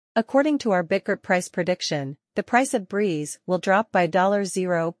According to our Bitgert price prediction, the price of Brise will drop by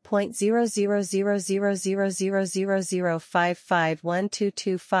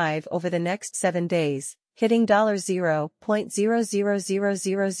 $0.00000000551225 over the next 7 days, hitting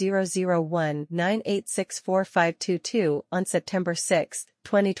 $0.000001986452 on September 6,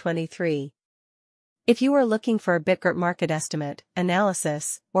 2023. If you are looking for a Bitgert market estimate,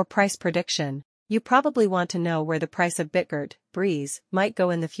 analysis, or price prediction, you probably want to know where the price of Bitgert, Brise, might go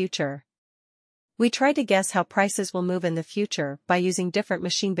in the future. We try to guess how prices will move in the future by using different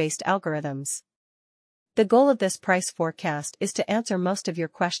machine-based algorithms. The goal of this price forecast is to answer most of your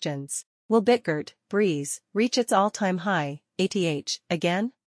questions. Will Bitgert, Brise, reach its all-time high, ATH,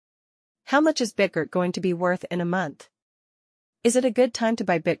 again? How much is Bitgert going to be worth in a month? Is it a good time to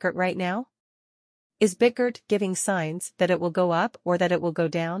buy Bitgert right now? Is Bitgert giving signs that it will go up or that it will go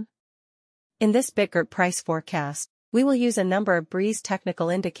down? In this Bitgert price forecast, we will use a number of Brise technical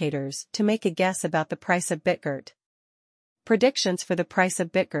indicators to make a guess about the price of Bitgert. Predictions for the price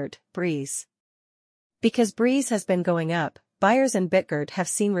of Bitgert, Brise. Because Brise has been going up, buyers in Bitgert have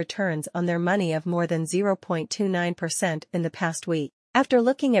seen returns on their money of more than 0.29% in the past week. After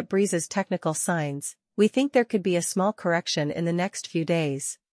looking at Brise's technical signs, we think there could be a small correction in the next few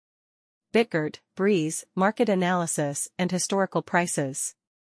days. Bitgert, Brise, market analysis and historical prices.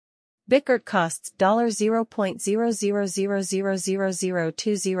 Bitgert costs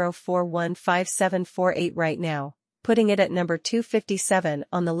 $0.00000020415748 right now, putting it at number 257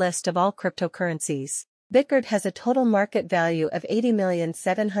 on the list of all cryptocurrencies. Bitgert has a total market value of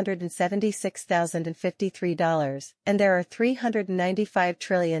 $80,776,053, and there are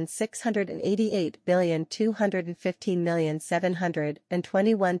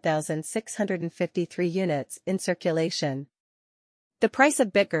 395,688,215,721,653 units in circulation. The price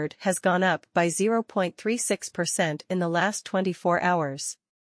of Bitgert has gone up by 0.36% in the last 24 hours.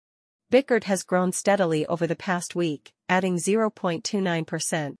 Bitgert has grown steadily over the past week, adding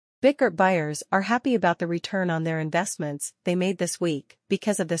 0.29%. Bitgert buyers are happy about the return on their investments they made this week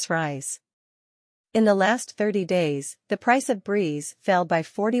because of this rise. In the last 30 days, the price of Brise fell by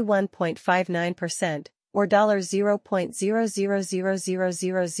 41.59%, or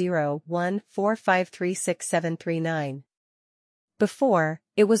 $0.0000000145363739. Before,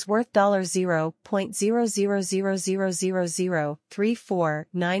 it was worth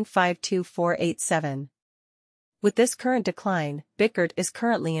 $0.00000034952487. With this current decline, Bitgert is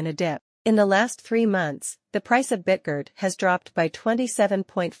currently in a dip. In the last 3 months, the price of Bitgert has dropped by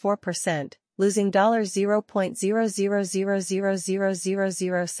 27.4%, losing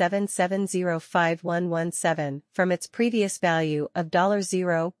 $0.000000770517 from its previous value of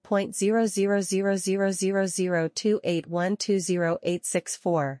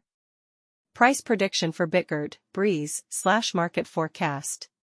 $0.00000028120864. Price prediction for Bitgert, Brise, /market forecast.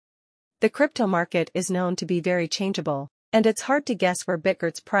 The crypto market is known to be very changeable, and it's hard to guess where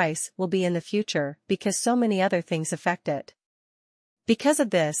Bitgert's price will be in the future because so many other things affect it. Because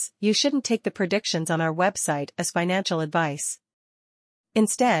of this, you shouldn't take the predictions on our website as financial advice.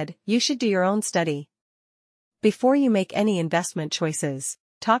 Instead, you should do your own study. Before you make any investment choices,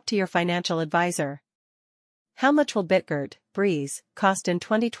 talk to your financial advisor. How much will Bitgert, Brise, cost in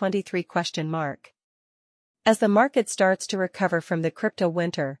 2023? As the market starts to recover from the crypto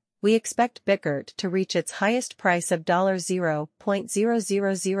winter, we expect Bitgert to reach its highest price of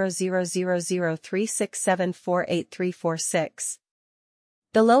 $0.00000036748346.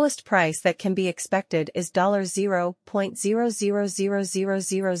 The lowest price that can be expected is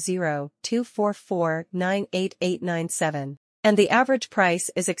 $0.00000024498897, and the average price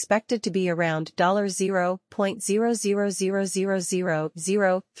is expected to be around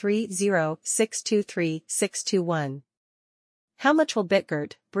 $0.00000003062361. How much will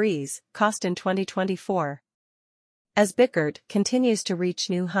Bitgert, Brise, cost in 2024? As Bitgert continues to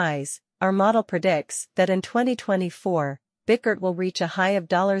reach new highs, our model predicts that in 2024, Bitgert will reach a high of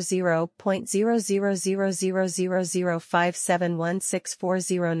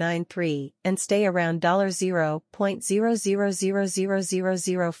 $0.00000057164093 and stay around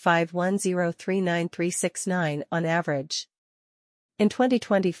 $0.00000051039369 on average. In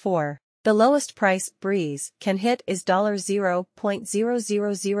 2024, the lowest price Brise can hit is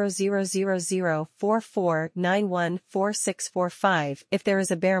 $0.00000044914645 if there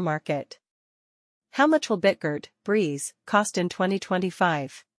is a bear market. How much will Bitgert, Brise, cost in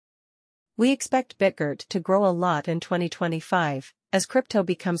 2025? We expect Bitgert to grow a lot in 2025, as crypto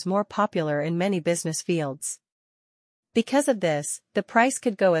becomes more popular in many business fields. Because of this, the price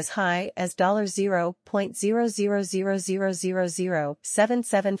could go as high as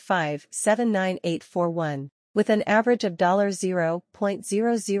 $0.0000000775798141. with an average of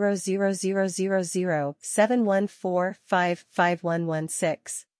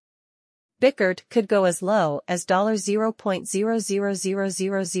 $0.000007145516. Bitgert could go as low as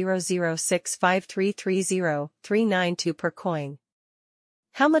 $0.0000065330,392 per coin.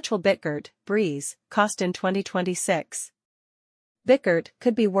 How much will Bitgert, Brise, cost in 2026? Bitgert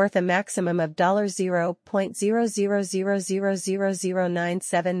could be worth a maximum of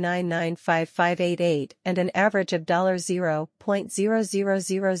 $0.000009799558 and an average of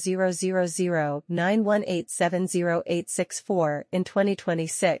 $0.0000091870,864 in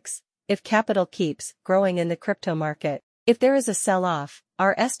 2026, if capital keeps growing in the crypto market. If there is a sell-off,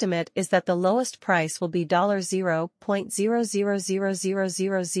 our estimate is that the lowest price will be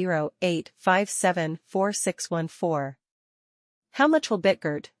 $0.000008574614. How much will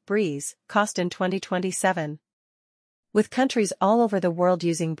Bitgert, Brise, cost in 2027? With countries all over the world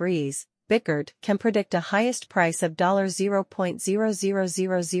using Brise, Bitgert can predict a highest price of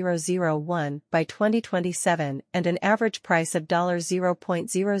 $0.000001 by 2027 and an average price of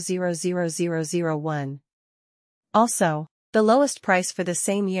 $0.000001. Also, the lowest price for the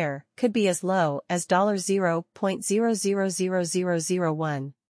same year could be as low as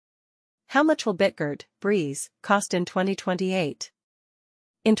 $0.000001. How much will Bitgert, Brise, cost in 2028?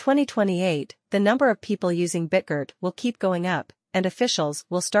 In 2028, the number of people using Bitgert will keep going up, and officials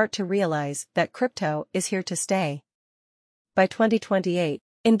will start to realize that crypto is here to stay. By 2028,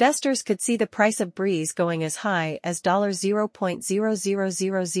 investors could see the price of Brise going as high as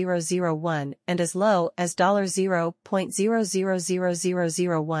 $0.000001 and as low as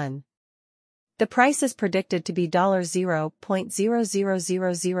 $0.000001. The price is predicted to be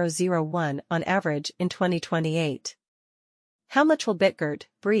 $0.000001 on average in 2028. How much will Bitgert,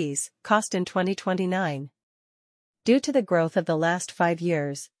 Brise, cost in 2029? Due to the growth of the last 5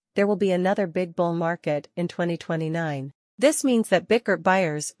 years, there will be another big bull market in 2029. This means that Bitgert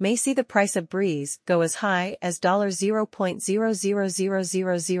buyers may see the price of Brise go as high as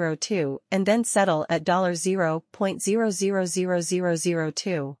 $0.000002 and then settle at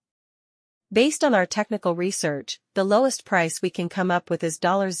 $0.000002. Based on our technical research, the lowest price we can come up with is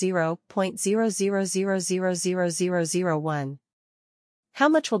 $0.00000001. How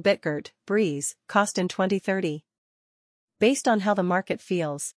much will Bitgert, Brise, cost in 2030? Based on how the market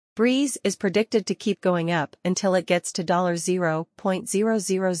feels, Brise is predicted to keep going up until it gets to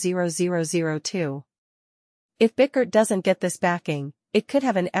 $0.000002. If Bitgert doesn't get this backing, it could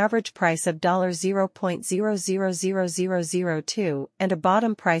have an average price of $0.000002 and a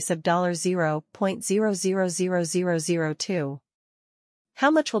bottom price of $0.000002.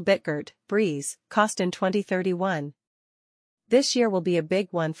 How much will Bitgert, Brise, cost in 2031? This year will be a big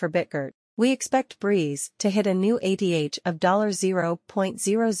one for Bitgert. We expect Brise to hit a new ATH of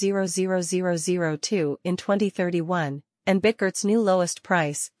 $0.000002 in 2031, and Bitgert's new lowest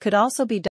price could also be